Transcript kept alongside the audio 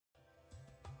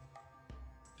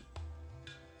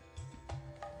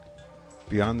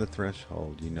Beyond the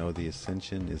threshold, you know the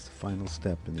ascension is the final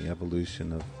step in the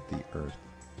evolution of the Earth.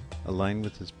 Align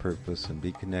with His purpose and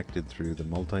be connected through the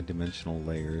multidimensional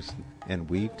layers and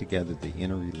weave together the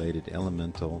interrelated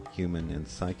elemental, human, and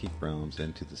psychic realms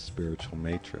into the spiritual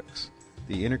matrix.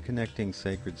 The interconnecting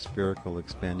sacred spherical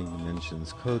expanding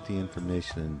dimensions code the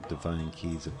information and divine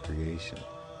keys of creation.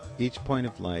 Each point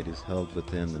of light is held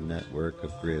within the network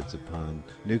of grids upon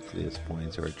nucleus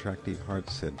points or attractive heart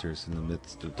centers in the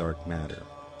midst of dark matter.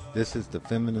 This is the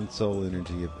feminine soul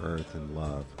energy of earth and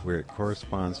love, where it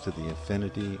corresponds to the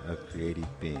infinity of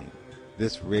creative being.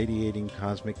 This radiating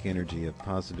cosmic energy of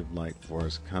positive light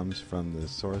force comes from the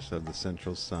source of the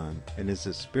central sun and is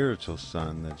a spiritual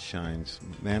sun that shines,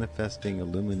 manifesting,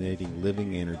 illuminating,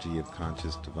 living energy of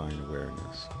conscious divine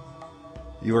awareness.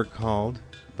 You are called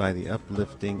by the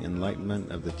uplifting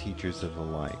enlightenment of the teachers of the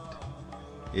light.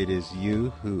 It is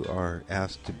you who are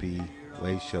asked to be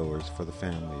way showers for the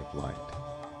family of light.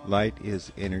 Light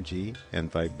is energy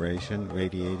and vibration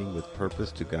radiating with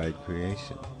purpose to guide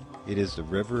creation. It is the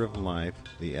river of life,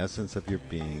 the essence of your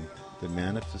being, the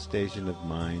manifestation of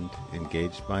mind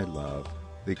engaged by love,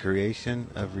 the creation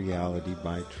of reality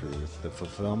by truth, the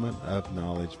fulfillment of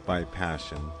knowledge by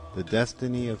passion, the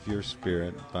destiny of your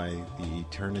spirit by the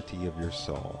eternity of your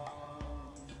soul.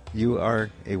 You are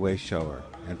a way shower,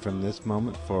 and from this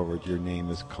moment forward your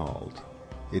name is called.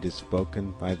 It is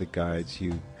spoken by the guides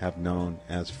you have known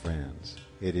as friends.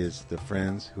 It is the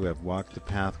friends who have walked the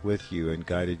path with you and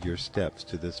guided your steps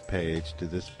to this page, to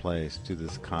this place, to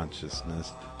this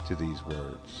consciousness, to these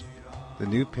words. The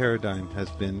new paradigm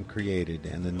has been created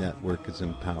and the network is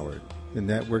empowered. The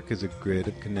network is a grid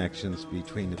of connections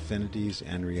between affinities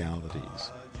and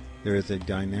realities. There is a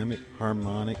dynamic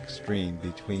harmonic stream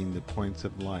between the points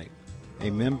of light.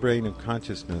 A membrane of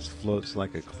consciousness floats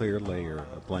like a clear layer,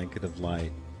 a blanket of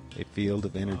light, a field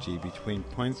of energy between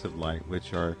points of light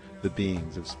which are the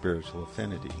beings of spiritual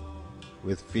affinity.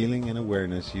 With feeling and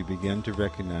awareness you begin to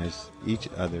recognize each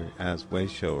other as way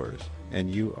showers,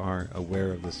 and you are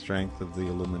aware of the strength of the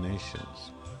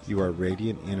illuminations. You are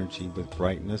radiant energy with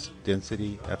brightness,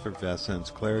 density, effervescence,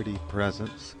 clarity,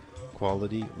 presence,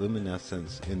 quality,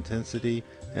 luminescence, intensity,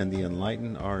 and the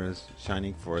enlightened auras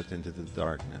shining forth into the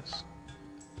darkness.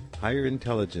 Higher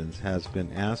intelligence has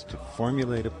been asked to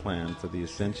formulate a plan for the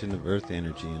ascension of earth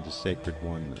energy into sacred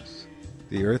oneness.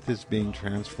 The earth is being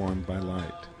transformed by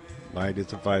light. Light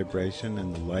is a vibration,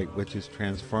 and the light which is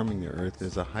transforming the earth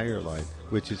is a higher light,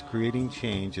 which is creating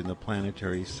change in the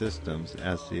planetary systems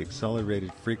as the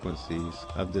accelerated frequencies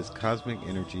of this cosmic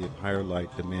energy of higher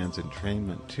light demands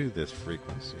entrainment to this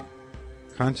frequency.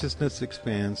 Consciousness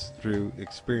expands through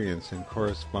experience and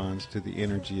corresponds to the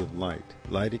energy of light.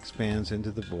 Light expands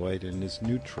into the void and is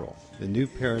neutral. The new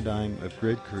paradigm of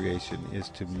grid creation is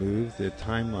to move the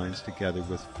timelines together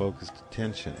with focused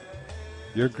attention.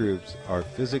 Your groups are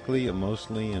physically,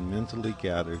 emotionally, and mentally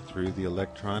gathered through the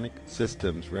electronic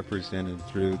systems represented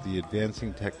through the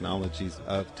advancing technologies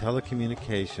of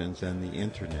telecommunications and the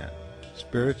Internet.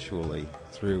 Spiritually,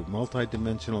 through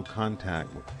multidimensional contact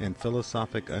and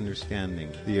philosophic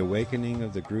understanding, the awakening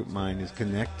of the group mind is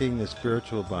connecting the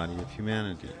spiritual body of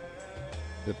humanity.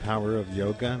 The power of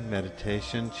yoga,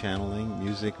 meditation, channeling,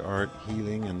 music, art,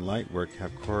 healing, and light work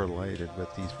have correlated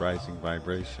with these rising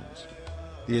vibrations.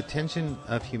 The attention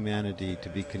of humanity to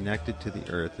be connected to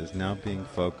the earth is now being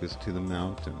focused to the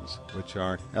mountains, which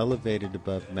are elevated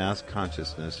above mass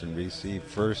consciousness and receive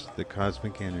first the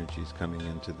cosmic energies coming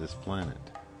into this planet.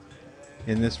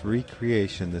 In this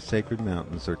recreation, the sacred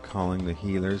mountains are calling the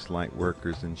healers, light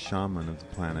workers, and shaman of the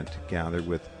planet to gather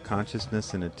with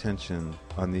consciousness and attention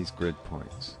on these grid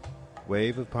points.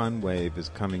 Wave upon wave is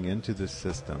coming into this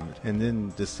system and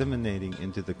then disseminating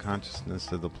into the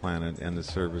consciousness of the planet and the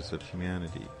service of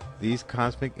humanity. These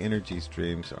cosmic energy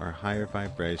streams are higher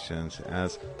vibrations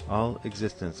as all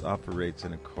existence operates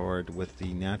in accord with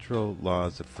the natural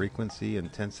laws of frequency,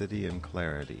 intensity, and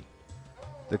clarity.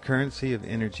 The currency of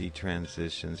energy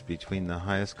transitions between the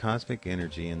highest cosmic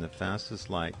energy and the fastest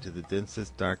light to the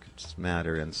densest, darkest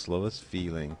matter and slowest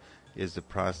feeling is the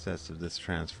process of this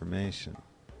transformation.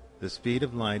 The speed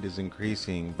of light is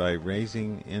increasing by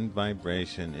raising in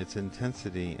vibration its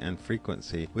intensity and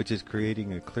frequency, which is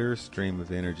creating a clear stream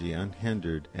of energy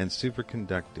unhindered and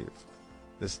superconductive.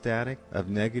 The static of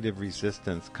negative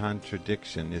resistance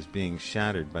contradiction is being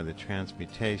shattered by the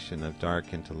transmutation of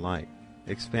dark into light.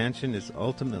 Expansion is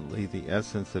ultimately the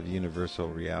essence of universal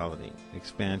reality.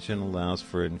 Expansion allows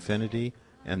for infinity,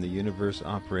 and the universe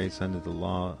operates under the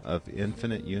law of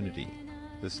infinite unity.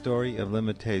 The story of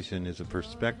limitation is a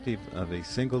perspective of a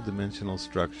single-dimensional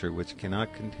structure which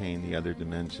cannot contain the other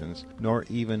dimensions, nor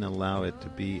even allow it to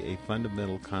be a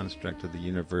fundamental construct of the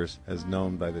universe as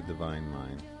known by the divine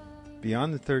mind.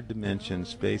 Beyond the third dimension,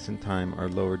 space and time are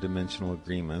lower dimensional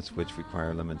agreements which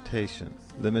require limitation.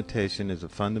 Limitation is a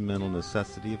fundamental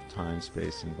necessity of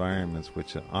time-space environments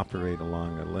which operate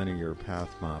along a linear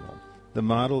path model. The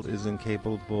model is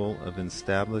incapable of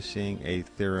establishing a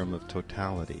theorem of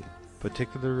totality.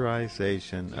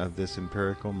 Particularization of this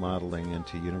empirical modeling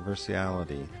into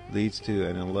universality leads to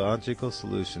an illogical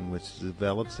solution which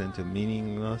develops into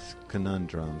meaningless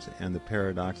conundrums and the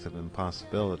paradox of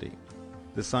impossibility.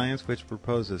 The science which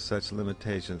proposes such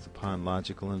limitations upon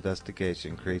logical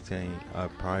investigation creates a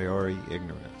priori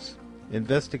ignorance.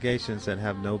 Investigations that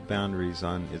have no boundaries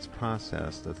on its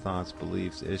process, the thoughts,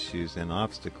 beliefs, issues, and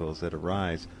obstacles that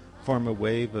arise, form a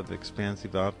wave of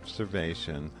expansive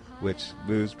observation which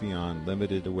moves beyond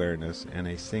limited awareness and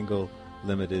a single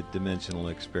limited dimensional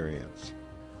experience.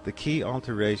 The key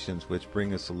alterations which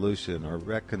bring a solution or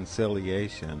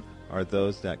reconciliation are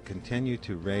those that continue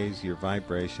to raise your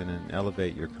vibration and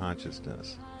elevate your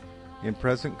consciousness. In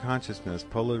present consciousness,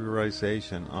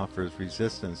 polarization offers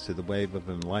resistance to the wave of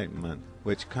enlightenment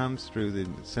which comes through the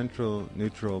central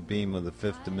neutral beam of the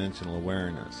fifth dimensional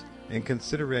awareness. In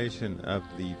consideration of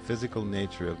the physical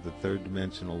nature of the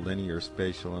third-dimensional linear,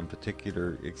 spatial, and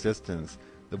particular existence,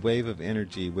 the wave of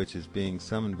energy which is being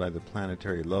summoned by the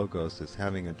planetary logos is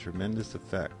having a tremendous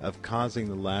effect of causing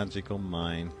the logical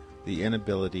mind the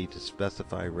inability to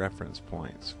specify reference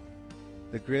points.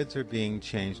 The grids are being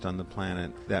changed on the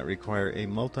planet that require a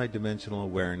multidimensional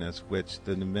awareness which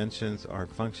the dimensions are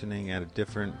functioning at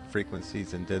different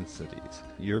frequencies and densities.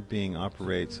 Your being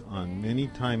operates on many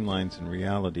timelines and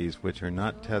realities which are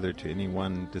not tethered to any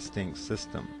one distinct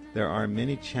system. There are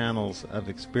many channels of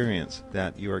experience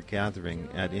that you are gathering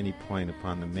at any point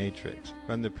upon the matrix.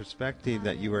 From the perspective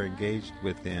that you are engaged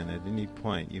within, at any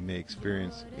point you may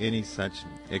experience any such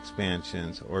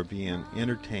expansions or be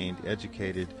entertained,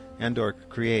 educated, and or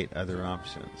create other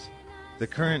options. The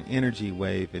current energy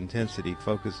wave intensity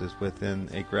focuses within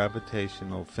a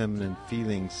gravitational feminine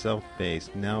feeling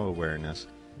self-based now awareness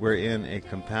wherein a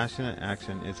compassionate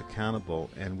action is accountable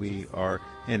and we are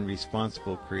in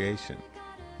responsible creation.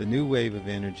 The new wave of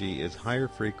energy is higher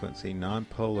frequency,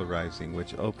 non-polarizing,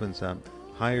 which opens up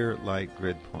higher light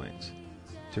grid points.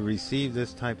 To receive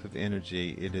this type of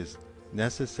energy, it is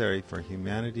necessary for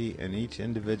humanity and each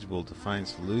individual to find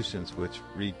solutions which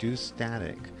reduce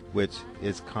static, which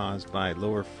is caused by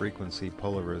lower frequency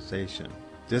polarization.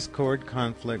 Discord,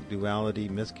 conflict, duality,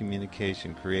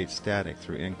 miscommunication creates static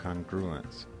through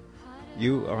incongruence.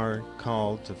 You are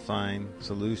called to find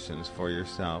solutions for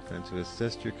yourself and to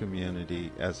assist your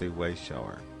community as a way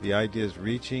shower. The ideas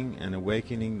reaching and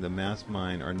awakening the mass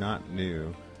mind are not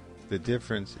new. The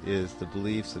difference is the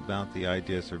beliefs about the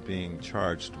ideas are being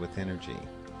charged with energy.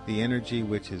 The energy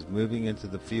which is moving into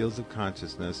the fields of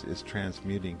consciousness is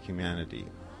transmuting humanity.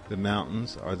 The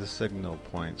mountains are the signal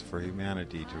points for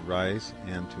humanity to rise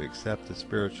and to accept the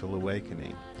spiritual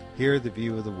awakening. Here the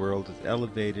view of the world is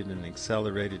elevated and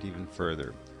accelerated even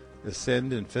further.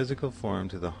 Ascend in physical form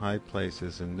to the high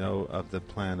places and know of the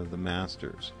plan of the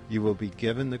masters. You will be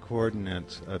given the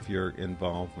coordinates of your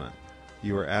involvement.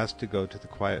 You are asked to go to the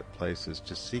quiet places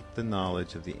to seek the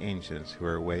knowledge of the ancients who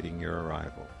are awaiting your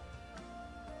arrival.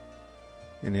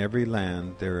 In every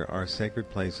land there are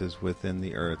sacred places within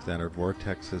the earth that are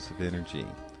vortexes of energy.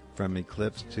 From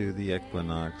eclipse to the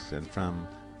equinox, and from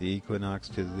the equinox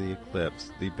to the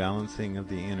eclipse, the balancing of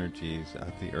the energies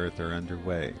of the earth are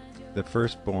underway. The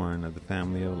firstborn of the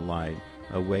family of light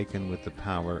awaken with the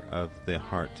power of the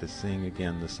heart to sing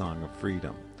again the song of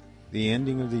freedom. The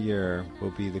ending of the year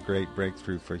will be the great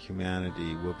breakthrough for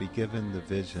humanity, will be given the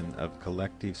vision of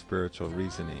collective spiritual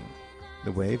reasoning.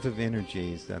 The wave of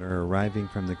energies that are arriving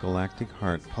from the galactic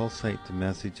heart pulsate the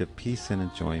message of peace and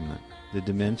enjoyment. The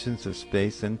dimensions of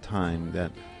space and time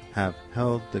that have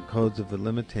held the codes of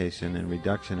limitation and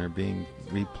reduction are being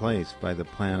replaced by the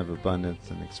plan of abundance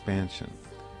and expansion.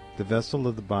 The vessel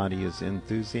of the body is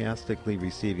enthusiastically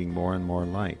receiving more and more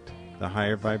light. The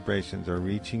higher vibrations are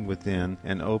reaching within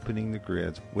and opening the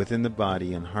grids within the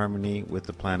body in harmony with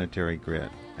the planetary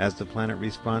grid. As the planet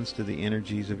responds to the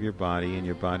energies of your body and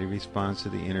your body responds to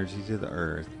the energies of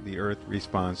the earth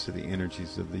responds to the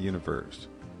energies of the universe.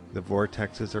 The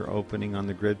vortexes are opening on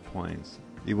the grid points.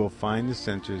 You will find the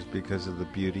centers because of the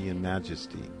beauty and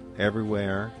majesty.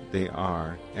 Everywhere they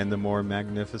are, and the more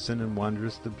magnificent and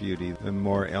wondrous the beauty, the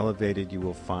more elevated you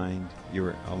will find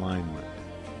your alignment.